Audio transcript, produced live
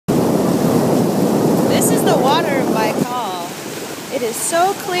It is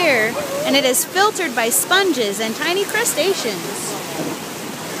so clear, and it is filtered by sponges and tiny crustaceans.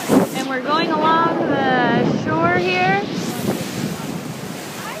 And we're going along the shore here,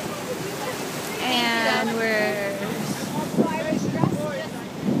 and we're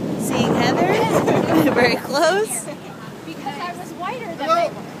seeing Heather very close. Because I was whiter than they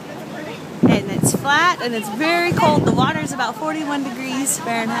were. And it's flat and it's very cold. The water is about 41 degrees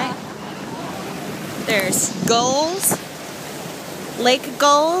Fahrenheit. There's gulls, lake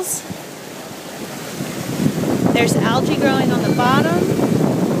gulls. There's algae growing on the bottom.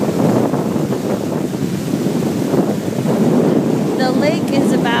 The lake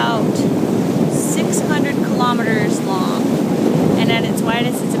is about 600 kilometers long, and at its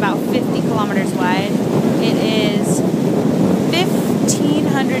widest it's about 50 kilometers wide. It is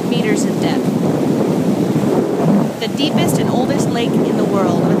 1,500 meters in depth. The deepest and oldest lake in the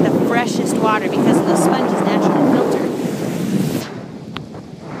world with the freshest water because of the spongy